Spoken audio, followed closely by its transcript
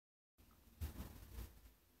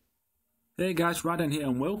Hey guys, Raden here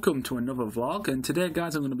and welcome to another vlog. And today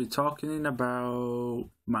guys I'm going to be talking about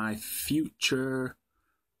my future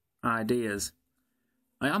ideas.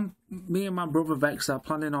 Me and my brother Vex are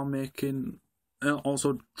planning on making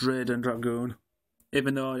also Drayden Dragoon.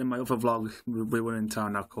 Even though in my other vlog we were in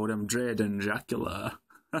town, I called him Drayden Dracula.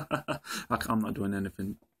 I'm not doing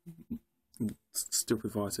anything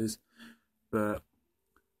stupid voices. But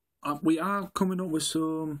we are coming up with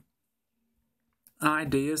some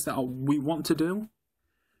ideas that we want to do.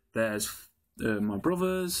 There's my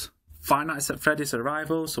brother's Five Nights at Freddy's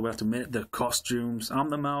Arrival, so we have to make the costumes.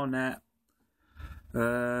 I'm the marionette.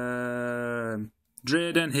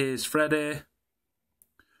 Drayden, he's Freddy.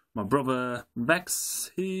 My brother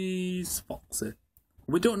Vex, he's Foxy.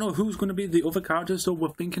 We don't know who's going to be the other characters, so we're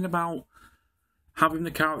thinking about having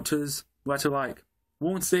the characters where to like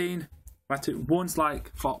one scene, one's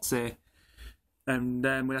like Foxy, and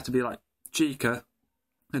then we have to be like Chica.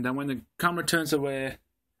 And then when the camera turns away,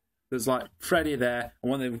 there's like Freddy there. And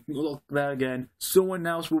when they look there again, someone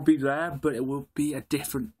else will be there, but it will be a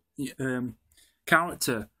different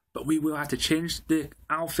character. But we will have to change the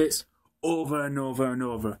outfits over and over and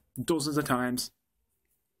over. Dozens of times.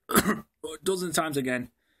 Dozens of times again.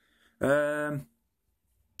 There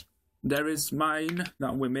is mine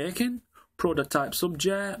that we're making. Prototype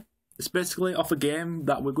Subject. It's basically off a game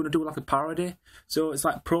that we're going to do like a parody. So it's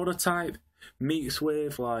like Prototype meets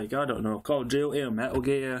with, like, I don't know, Call of Duty or Metal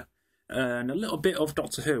Gear, and a little bit of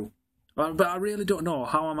Doctor Who. But I really don't know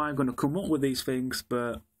how am I going to come up with these things,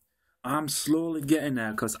 but I'm slowly getting there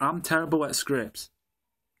because I'm terrible at scripts.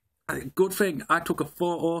 Good thing I took a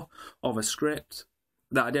photo of a script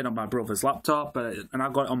that I did on my brother's laptop, and I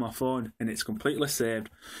got it on my phone, and it's completely saved,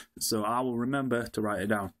 so I will remember to write it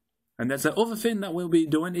down. And there's the other thing that we'll be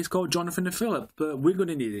doing, it's called Jonathan and Philip, but we're going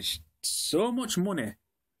to need so much money,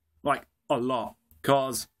 like a lot,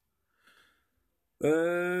 because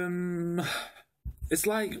it's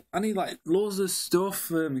like I need like loads of stuff,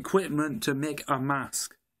 equipment to make a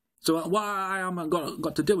mask. So what I am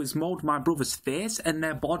got to do is mold my brother's face and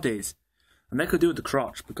their bodies, and they could do the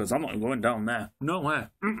crotch because I'm not going down there,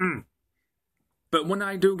 nowhere. But when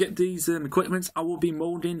I do get these equipments, I will be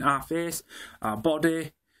molding our face, our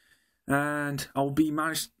body, and I'll be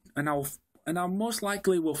managed, and I'll most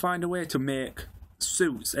likely will find a way to make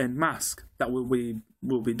suits and masks that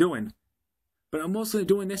we'll be doing. But I'm mostly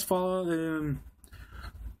doing this for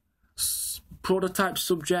Prototype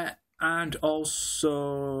Subject and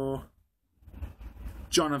also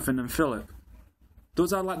Jonathan and Philip.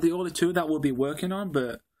 Those are like the only two that we'll be working on,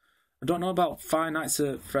 but I don't know about Five Nights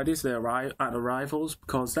at Freddy's Arrivals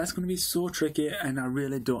because that's going to be so tricky and I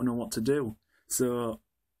really don't know what to do. So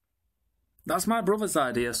that's my brother's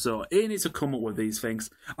idea, so he needs to come up with these things.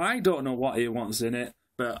 I don't know what he wants in it,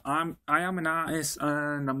 but I am an artist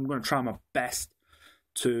and I'm going to try my best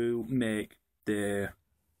to make the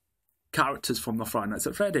characters from the Five Nights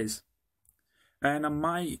at Freddy's. And I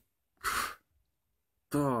might...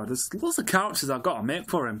 Oh, there's lots of characters I've got to make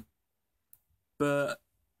for him. But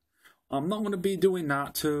I'm not going to be doing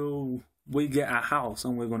that till we get a house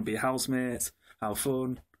and we're going to be housemates, have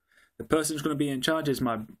fun. The person who's going to be in charge is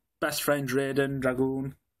my best friend Drayden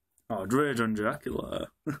Dragoon. Oh, Drayden Dracula.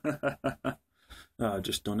 Oh, I've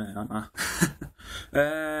just done it, haven't I?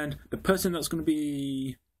 And the person that's going to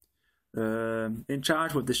be in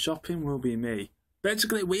charge with the shopping will be me.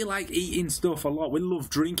 Basically, we like eating stuff a lot. We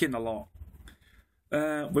love drinking a lot.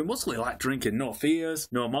 We mostly like drinking no fears,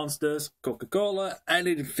 no monsters, Coca-Cola,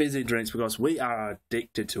 any fizzy drinks because we are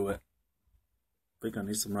addicted to it. I think I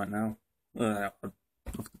need some right now. We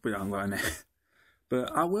haven't got any.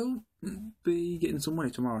 But I will be getting some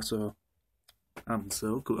money tomorrow, so I'm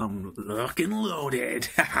so cool. I'm looking loaded.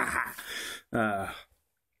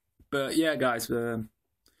 But yeah, guys,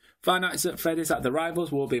 Five Nights at Freddy's at the Rivals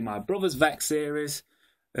will be my brother's Vex series.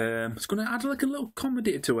 It's going to add like a little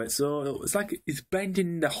comedy to it, so it's like it's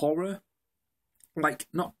bending the horror, like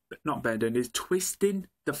not bending, it's twisting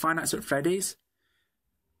the Five Nights at Freddy's.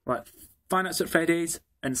 Like Five Nights at Freddy's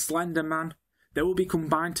and Slender Man. They will be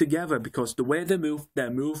combined together because the way they move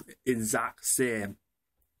exact same.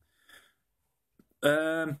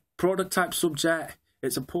 Prototype Subject,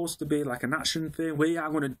 it's supposed to be like an action thing. We are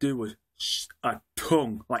going to do a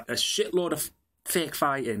ton, like a shitload of fake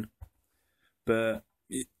fighting. But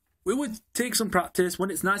we would take some practice. When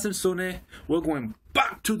it's nice and sunny, we're going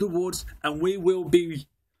back to the woods and we will be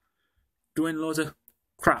doing loads of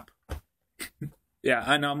crap. Yeah,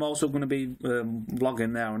 and I'm also going to be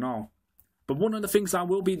vlogging there and all. But one of the things I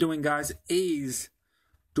will be doing, guys, is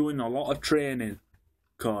doing a lot of training.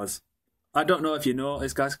 Because I don't know if you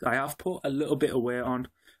noticed, guys, I have put a little bit of weight on.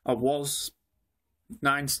 I was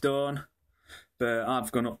 9 stone. But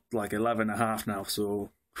I've gone up like 11.5 now, so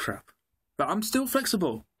crap. But I'm still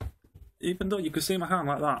flexible. Even though you can see my hand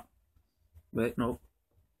like that. Wait, no.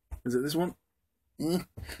 Is it this one?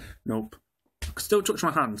 Nope. I can still touch my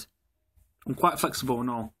hands. I'm quite flexible and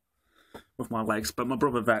all with my legs, but my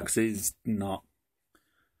brother Vex is not.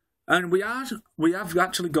 And we have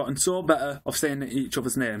actually gotten so better of saying each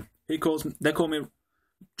other's name. They call me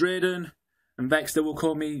Drayden, and Vex, they will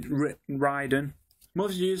call me Raiden.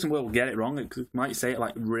 Most of you will get it wrong. It might say it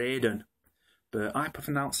like Raiden, but I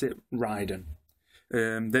pronounce it Raiden.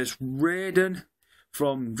 There's Raiden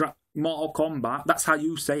from Mortal Kombat. That's how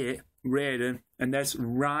you say it, Raiden. And there's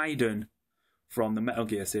Raiden from the Metal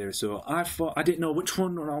Gear series. So I thought, I didn't know which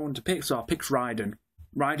one I wanted to pick, so I picked Raiden.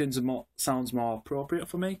 Raiden sounds more appropriate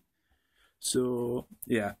for me. So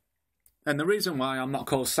yeah. And the reason why I'm not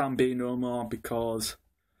called Sam B no more, because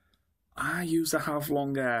I used to have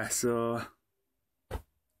long hair, so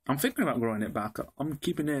I'm thinking about growing it back. I'm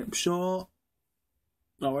keeping it short.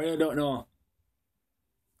 I really don't know.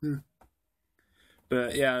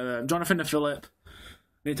 But yeah, Jonathan and Philip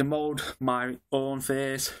need to mould my own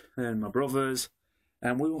face and my brother's,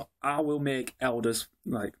 and I will make elders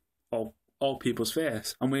like all people's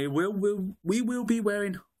face, and we will be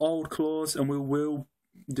wearing old clothes, and we will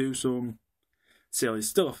do some silly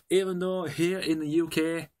stuff. Even though here in the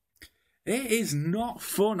UK, it is not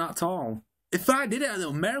fun at all. If I did it in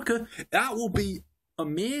America, that would be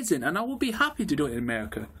amazing, and I would be happy to do it in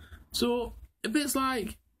America. So if it's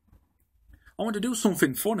like I want to do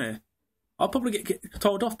something funny, I'll probably get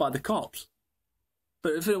told off by the cops.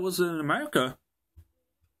 But if it was in America,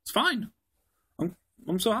 it's fine.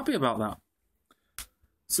 I'm so happy about that.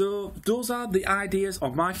 So those are the ideas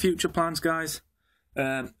of my future plans, guys.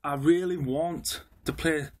 I really want to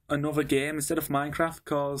play another game instead of Minecraft,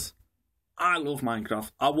 because I love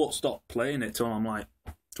Minecraft. I won't stop playing it till I'm like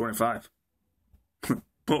 25.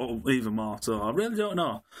 But even more, so I really don't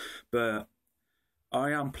know. But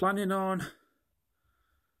I am planning on,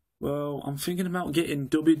 well, I'm thinking about getting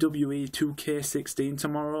WWE 2K16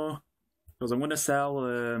 tomorrow, because I'm going to sell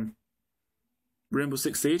Rainbow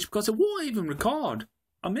Six Siege, because it won't even record.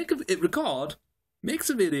 I make it record,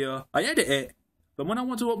 makes a video, I edit it, but when I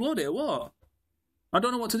want to upload it, what? I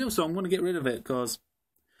don't know what to do, so I'm going to get rid of it, because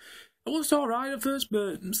it was alright at first,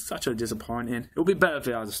 but it's actually disappointing. It'll be better if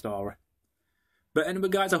it has a story. But anyway,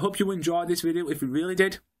 guys, I hope you enjoyed this video. If you really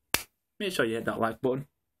did, make sure you hit that like button.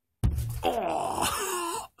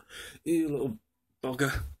 Oh, you little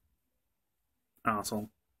bugger. Arsehole.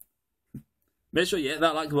 Make sure you hit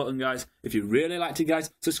that like button, guys. If you really liked it,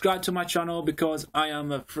 guys, subscribe to my channel, because I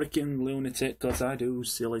am a freaking lunatic, because I do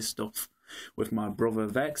silly stuff with my brother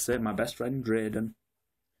Vex and my best friend Drayden.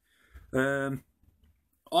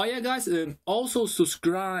 Oh yeah, guys, also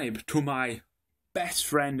subscribe to my best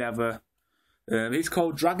friend ever. He's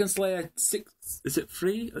called Dragon Slayer 6. Is it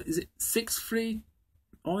 3? Is it 6-3?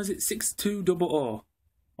 Or is it 6200?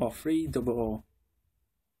 Or 300?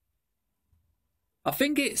 I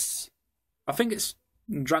think it's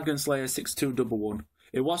Dragon Slayer 6211.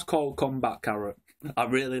 It was called Combat Carrot. I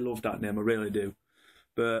really love that name, I really do.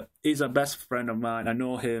 But he's a best friend of mine. I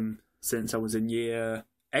know him since I was in year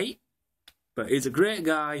 8. But he's a great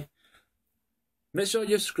guy. Make sure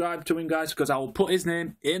you subscribe to him, guys, because I will put his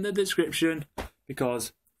name in the description,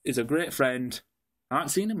 because he's a great friend. I haven't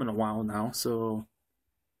seen him in a while now, so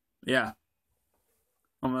yeah.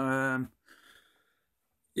 Yeah,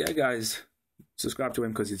 guys, subscribe to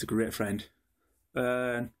him because he's a great friend.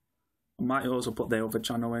 I might also put their other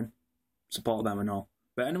channel in, support them and all.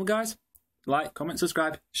 But anyway, guys, like, comment,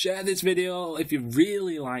 subscribe, share this video if you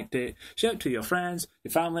really liked it. Share it to your friends,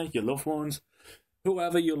 your family, your loved ones,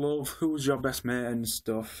 whoever you love, who's your best mate and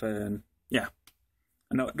stuff. And yeah,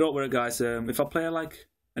 and don't worry, guys. If I play like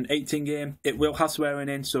an 18 game, it will have swearing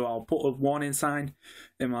in, so I'll put a warning sign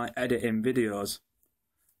in my editing videos.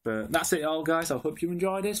 But that's it all, guys. I hope you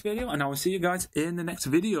enjoyed this video, and I will see you guys in the next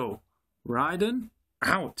video. Raiden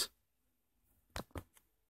out.